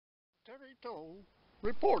Terry Toll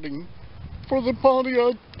reporting for the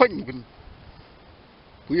Pontiac Penguin.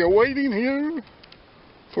 We are waiting here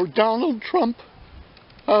for Donald Trump.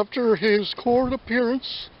 After his court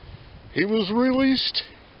appearance, he was released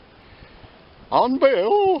on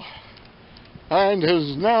bail and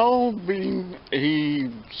has now been, he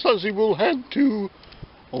says he will head to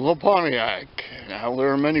the Pontiac. Now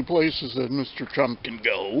there are many places that Mr. Trump can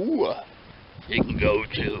go. He can go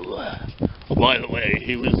to, by the way,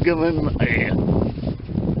 he was given a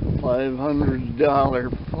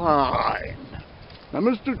 $500 fine. Now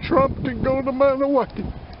Mr. Trump can go to Manawaki,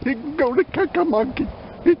 he can go to Kakamaki,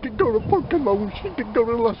 he can go to Poconos, he can go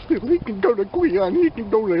to Lustville, he can go to Guiana, he can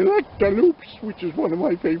go to Electaloops, which is one of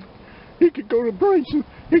my favorites. He can go to Bryson,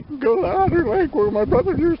 he can go to Otter Lake where my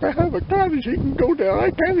brother used to have a cottage, he can go to,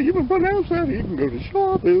 I can't even pronounce that, he can go to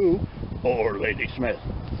Shawville or Ladysmith,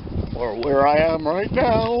 or where I am right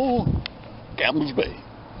now, Campbell's Bay.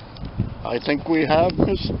 I think we have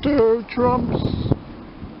Mr. Trump's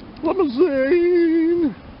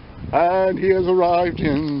limousine, and he has arrived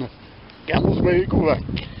in Campbell's Bay, Quebec.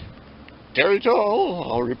 Terry Toll,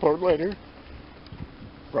 I'll report later,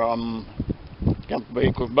 from Campbell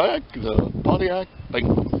Bay, Quebec, the Pontiac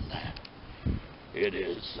Penguin. It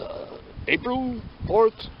is April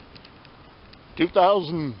 4th,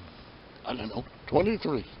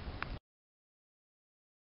 2023.